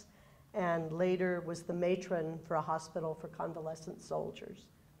ships and later was the matron for a hospital for convalescent soldiers.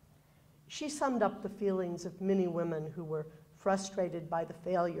 She summed up the feelings of many women who were frustrated by the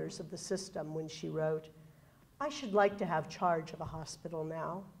failures of the system when she wrote, "I should like to have charge of a hospital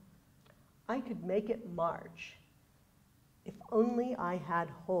now. I could make it march if only I had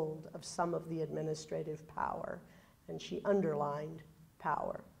hold of some of the administrative power," and she underlined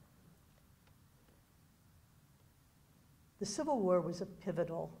power. The Civil War was a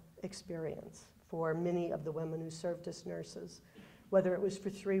pivotal experience for many of the women who served as nurses, whether it was for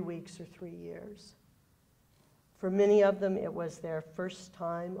 3 weeks or 3 years. For many of them, it was their first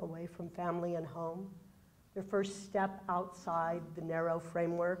time away from family and home, their first step outside the narrow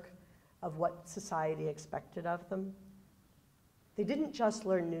framework of what society expected of them. They didn't just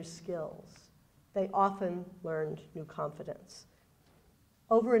learn new skills, they often learned new confidence.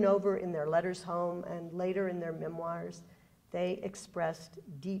 Over and over in their letters home and later in their memoirs, they expressed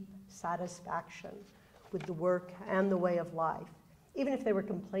deep satisfaction with the work and the way of life, even if they were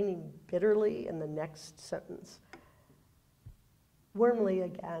complaining bitterly in the next sentence. Wormley,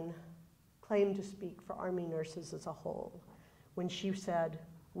 again, claimed to speak for Army nurses as a whole when she said,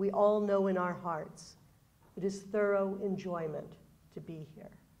 "We all know in our hearts It is thorough enjoyment to be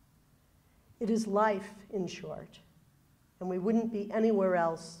here. It is life, in short, and we wouldn't be anywhere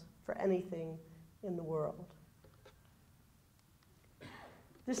else for anything in the world.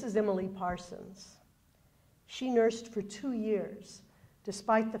 This is Emily Parsons. She nursed for 2 years,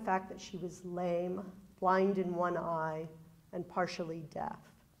 despite the fact that she was lame, blind in one eye, and partially deaf.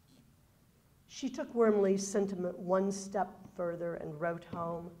 She took Wormley's sentiment one step further and wrote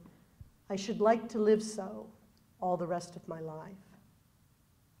home, "I should like to live so all the rest of my life."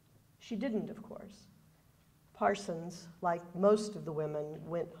 She didn't, of course. Parsons, like most of the women,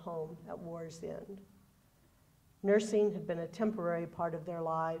 went home at war's end. Nursing had been a temporary part of their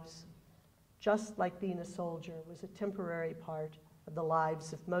lives, just like being a soldier was a temporary part of the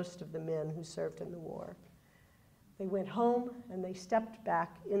lives of most of the men who served in the war. They went home and they stepped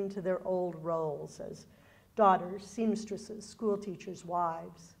back into their old roles as daughters, seamstresses, school teachers,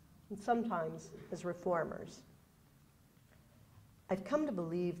 wives, and sometimes as reformers. I've come to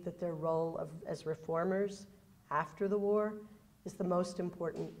believe that their role as reformers after the war is the most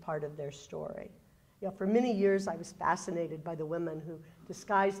important part of their story. You know, for many years, I was fascinated by the women who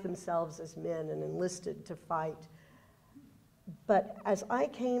disguised themselves as men and enlisted to fight. But as I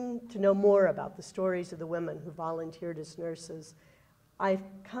came to know more about the stories of the women who volunteered as nurses, I've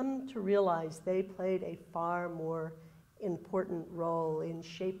come to realize they played a far more important role in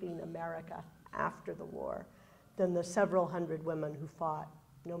shaping America after the war than the several hundred women who fought,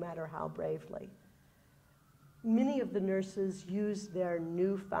 no matter how bravely. Many of the nurses used their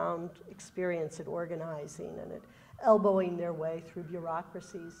newfound experience at organizing and at elbowing their way through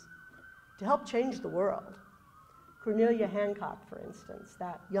bureaucracies to help change the world. Cornelia Hancock, for instance,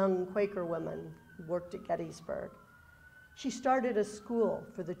 that young Quaker woman who worked at Gettysburg, she started a school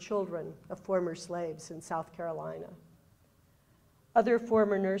for the children of former slaves in South Carolina. Other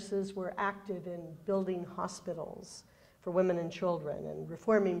former nurses were active in building hospitals for women and children and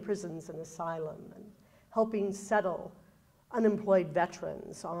reforming prisons and asylum and helping settle unemployed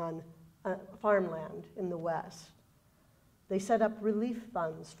veterans on farmland in the West. They set up relief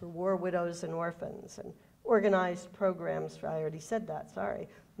funds for war widows and orphans and organized programs for, I already said that, sorry,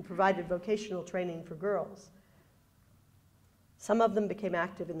 and provided vocational training for girls. Some of them became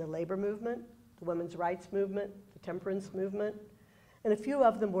active in the labor movement, the women's rights movement, the temperance movement, and a few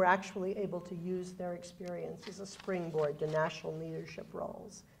of them were actually able to use their experience as a springboard to national leadership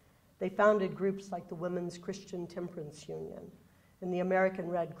roles. They founded groups like the Women's Christian Temperance Union and the American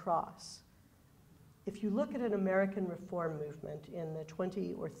Red Cross. If you look at an American reform movement in the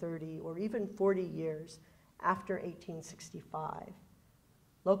 20 or 30 or even 40 years after 1865,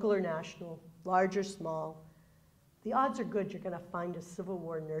 local or national, large or small, the odds are good you're going to find a Civil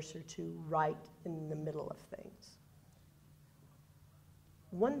War nurse or two right in the middle of things.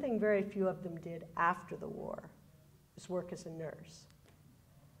 One thing very few of them did after the war was work as a nurse.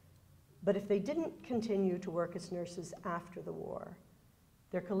 But if they didn't continue to work as nurses after the war,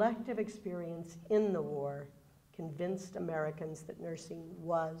 their collective experience in the war convinced Americans that nursing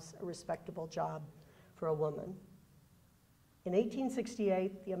was a respectable job for a woman. In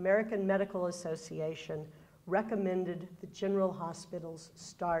 1868, the American Medical Association recommended that general hospitals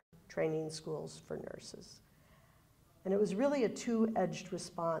start training schools for nurses. And it was really a two-edged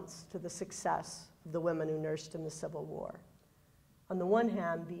response to the success of the women who nursed in the Civil War. On the one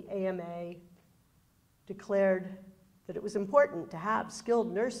hand, the AMA declared that it was important to have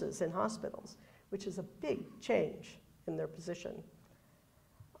skilled nurses in hospitals, which is a big change in their position.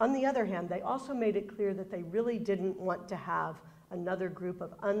 On the other hand, they also made it clear that they really didn't want to have another group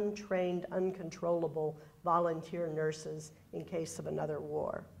of untrained, uncontrollable volunteer nurses in case of another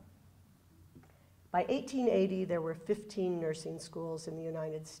war. By 1880, there were 15 nursing schools in the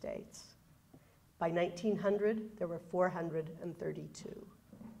United States. By 1900, there were 432.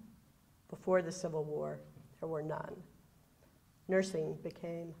 Before the Civil War, there were none. Nursing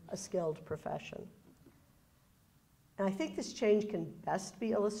became a skilled profession. And I think this change can best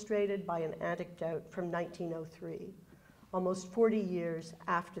be illustrated by an anecdote from 1903, almost 40 years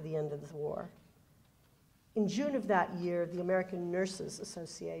after the end of the war. In June of that year, the American Nurses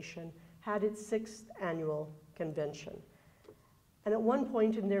Association had its 6th annual convention. And at one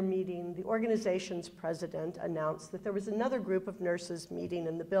point in their meeting, the organization's president announced that there was another group of nurses meeting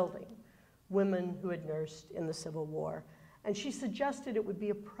in the building, women who had nursed in the Civil War. And she suggested it would be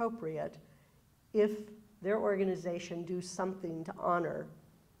appropriate if their organization do something to honor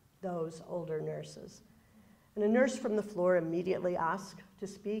those older nurses. And a nurse from the floor immediately asked to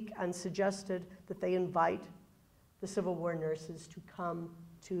speak and suggested that they invite the Civil War nurses to come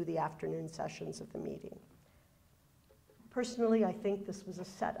to the afternoon sessions of the meeting. Personally, I think this was a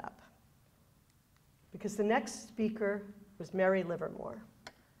setup. because the next speaker was Mary Livermore,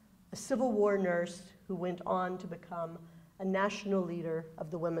 a Civil War nurse who went on to become a national leader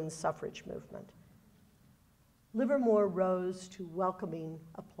of the women's suffrage movement. Livermore rose to welcoming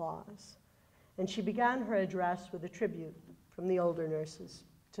applause, and she began her address with a tribute from the older nurses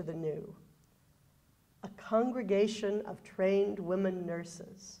to the new. A congregation of trained women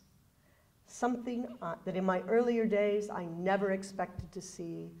nurses, something that in my earlier days I never expected to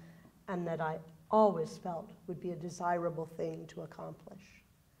see and that I always felt would be a desirable thing to accomplish.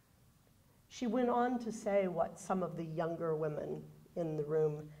 She went on to say what some of the younger women in the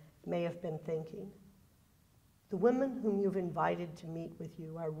room may have been thinking. The women whom you've invited to meet with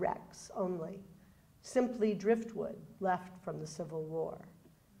you are wrecks only, simply driftwood left from the Civil War.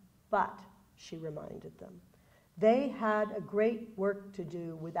 But, she reminded them, they had a great work to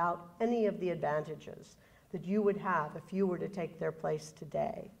do without any of the advantages that you would have if you were to take their place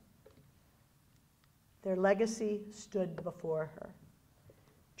today. Their legacy stood before her.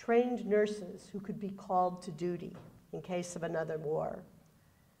 Trained nurses who could be called to duty in case of another war.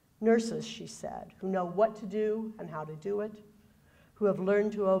 Nurses, she said, who know what to do and how to do it, who have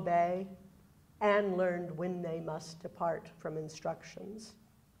learned to obey and learned when they must depart from instructions.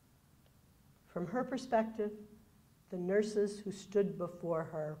 From her perspective, the nurses who stood before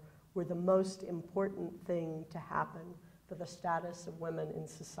her were the most important thing to happen for the status of women in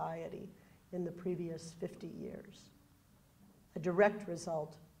society in the previous 50 years, a direct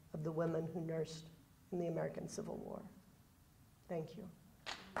result of the women who nursed in the American Civil War. Thank you.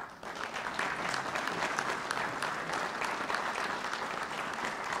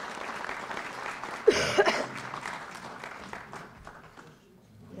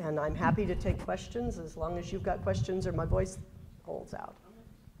 And I'm happy to take questions as long as you've got questions or my voice holds out.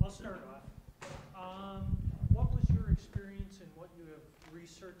 I'll start off. What was your experience and what you have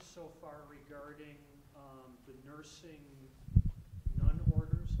researched so far regarding the nursing nun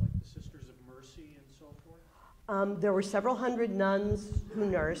orders, like the Sisters of Mercy and so forth? There were several hundred nuns who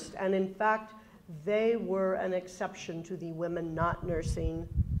nursed, and in fact, they were an exception to the women not nursing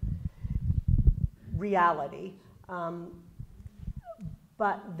reality.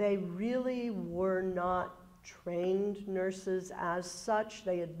 But they really were not trained nurses as such.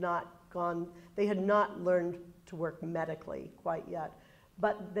 They had not learned to work medically quite yet.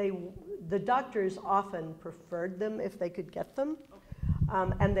 But the doctors often preferred them if they could get them.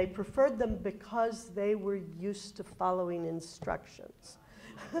 And they preferred them because they were used to following instructions.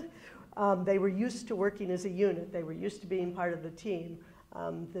 They were used to working as a unit. They were used to being part of the team.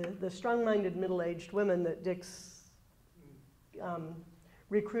 The strong-minded middle-aged women that Dix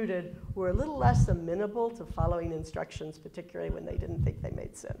recruited were a little less amenable to following instructions, particularly when they didn't think they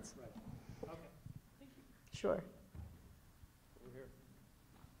made sense. Right. Okay. Thank you. Sure. Over here.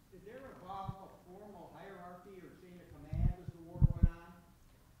 Did there involve a formal hierarchy or chain of command as the war went on?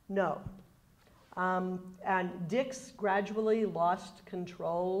 No. And Dix gradually lost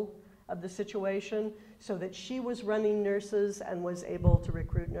control of the situation so that she was running nurses and was able to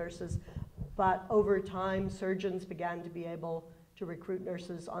recruit nurses. But over time, surgeons began to be able to recruit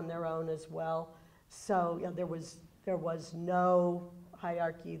nurses on their own as well. So yeah, there was no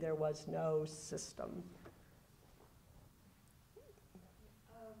hierarchy, there was no system.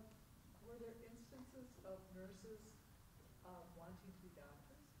 Were there instances of nurses wanting to be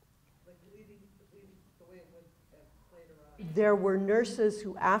doctors, like leading the way it would have later on? There were nurses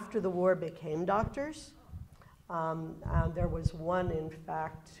who, after the war, became doctors. And there was one, in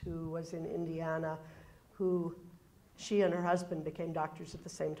fact, who was in Indiana, who she and her husband became doctors at the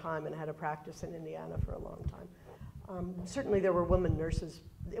same time and had a practice in Indiana for a long time. Certainly there were women nurses.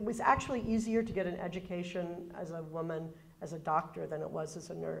 It was actually easier to get an education as a woman, as a doctor, than it was as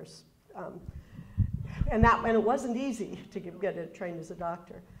a nurse. And it wasn't easy to get it trained as a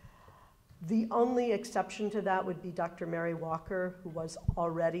doctor. The only exception to that would be Dr. Mary Walker, who was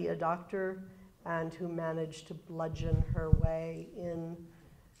already a doctor and who managed to bludgeon her way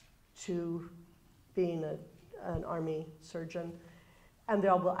into being an Army surgeon. And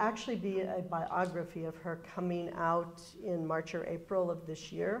there will actually be a biography of her coming out in March or April of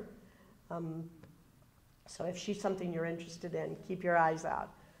this year. So if she's something you're interested in, keep your eyes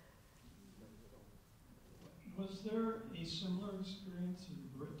out. Was there a similar experience in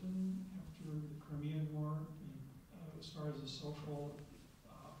Britain after the Crimean War, as far as the social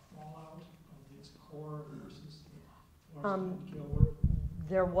fallout of its core versus the Florence Nightingale work?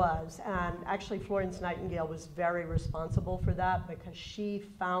 There was, and actually Florence Nightingale was very responsible for that because she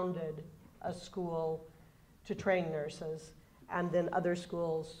founded a school to train nurses, and then other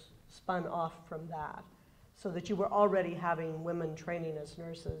schools spun off from that, so that you were already having women training as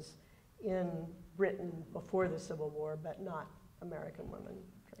nurses in Britain before the Civil War, but not American women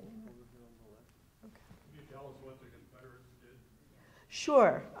training there. Can you tell us what the Confederates did?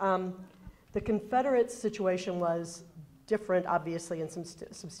 Sure. The Confederate situation was different, obviously, in some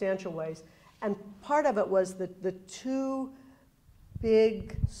substantial ways. And part of it was the two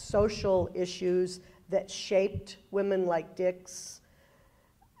big social issues that shaped women like Dix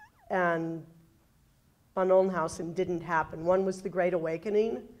and von Ollenhausen didn't happen. One was the Great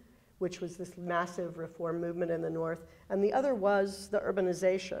Awakening, which was this massive reform movement in the North, and the other was the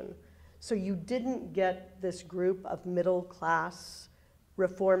urbanization. So you didn't get this group of middle-class,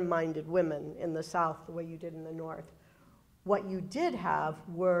 reform-minded women in the South the way you did in the North. What you did have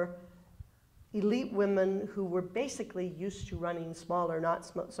were elite women who were basically used to running smaller,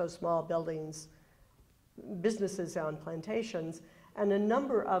 not so small buildings, businesses on plantations, and a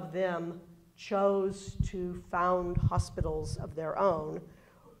number of them chose to found hospitals of their own,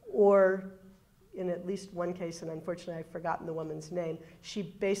 or in at least one case, and unfortunately I've forgotten the woman's name, she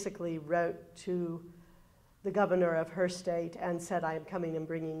basically wrote to the governor of her state and said, I am coming and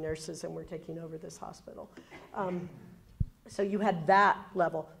bringing nurses and we're taking over this hospital. So you had that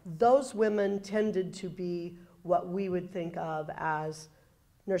level. Those women tended to be what we would think of as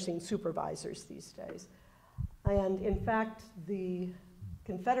nursing supervisors these days. And in fact, the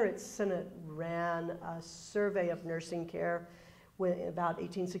Confederate Senate ran a survey of nursing care when about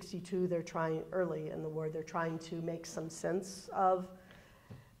 1862, they're trying, early in the war, they're trying to make some sense of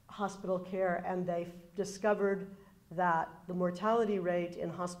hospital care, and they discovered that the mortality rate in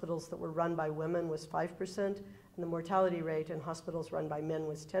hospitals that were run by women was 5%, and the mortality rate in hospitals run by men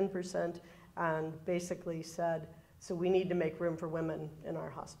was 10%, and basically said, so we need to make room for women in our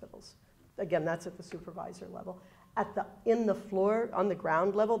hospitals. Again, that's at the supervisor level. In the floor, on the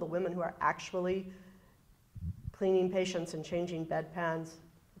ground level, the women who are actually cleaning patients and changing bedpans,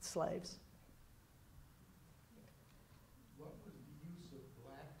 it's slaves. What was the use of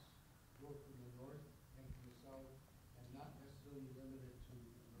blacks both in the North and in the South, and not necessarily limited to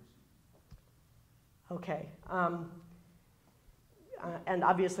nursing? Okay. And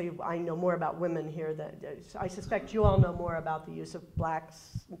obviously, I know more about women here. I suspect you all know more about the use of black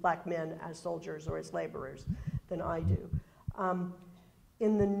men as soldiers or as laborers than I do.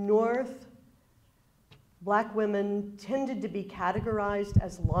 In the North, black women tended to be categorized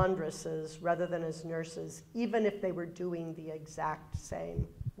as laundresses rather than as nurses, even if they were doing the exact same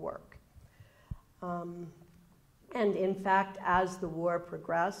work. And in fact, as the war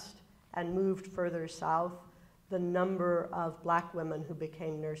progressed and moved further south, the number of black women who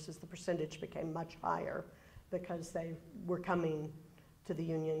became nurses, the percentage became much higher because they were coming to the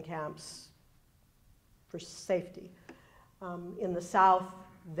Union camps for safety. In the South,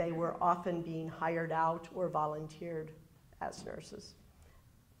 they were often being hired out or volunteered as nurses.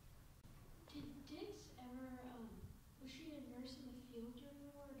 Did Dix ever, was she a nurse in the field during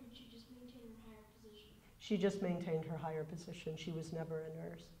the war, or did she just maintain her higher position? She just maintained her higher position. She was never a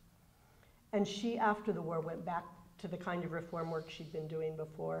nurse. And she, after the war, went back to the kind of reform work she'd been doing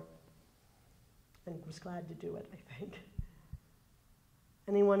before and was glad to do it, I think.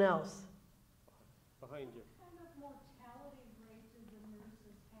 Anyone else? Behind you. What kind of mortality rate did the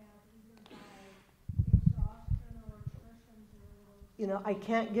nurses have, either by exhaustion or attrition? You know, I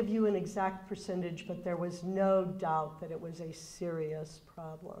can't give you an exact percentage, but there was no doubt that it was a serious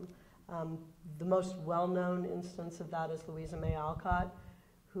problem. The most well-known instance of that is Louisa May Alcott,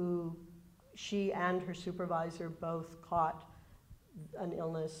 who she and her supervisor both caught an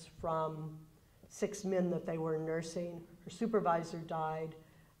illness from 6 men that they were nursing. Her supervisor died.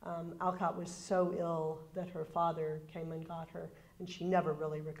 Alcott was so ill that her father came and got her, and she never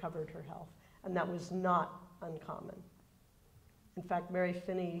really recovered her health. And that was not uncommon. In fact, Mary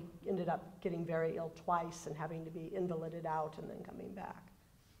Finney ended up getting very ill twice and having to be invalided out and then coming back.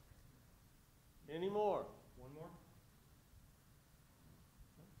 Any more? One more?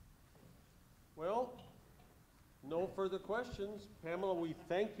 Well, no further questions. Pamela, we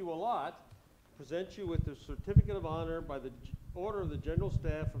thank you a lot. Present you with the Certificate of Honor by the Order of the General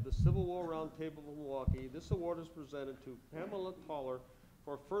Staff of the Civil War Roundtable of Milwaukee. This award is presented to Pamela Toller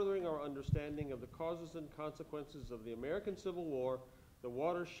for furthering our understanding of the causes and consequences of the American Civil War, the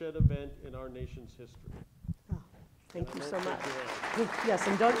watershed event in our nation's history. Oh, thank you so And I much. don't shake Yes,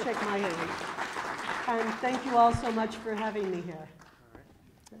 and don't shake my hand. And thank you all so much for having me here. All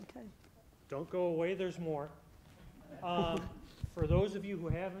right. Okay. Don't go away, there's more. For those of you who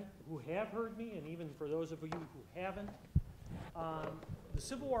have heard me, and even for those of you who haven't, the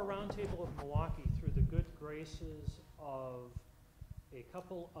Civil War Roundtable of Milwaukee, through the good graces of a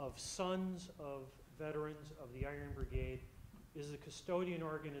couple of sons of veterans of the Iron Brigade, is the custodian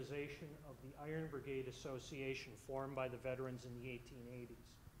organization of the Iron Brigade Association, formed by the veterans in the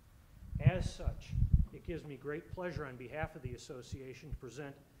 1880s. As such, it gives me great pleasure on behalf of the association to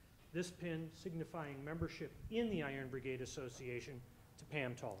present this pin signifying membership in the Iron Brigade Association to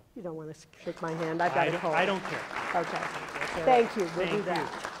Pam Toller. You don't want to shake my hand, I've got a cold. I don't care. Okay, That's all thank right. you, we'll do Thank you.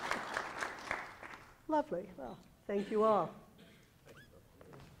 that. Lovely, well, thank you all.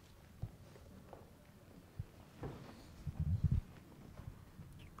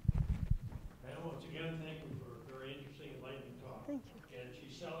 And once again, thank you for a very interesting, enlightening talk. Thank you. And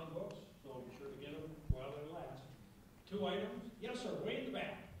she's selling books, so be sure to get them while they last. 2 items? Yes, sir, way in the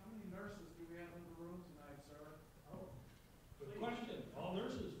back. How many nurses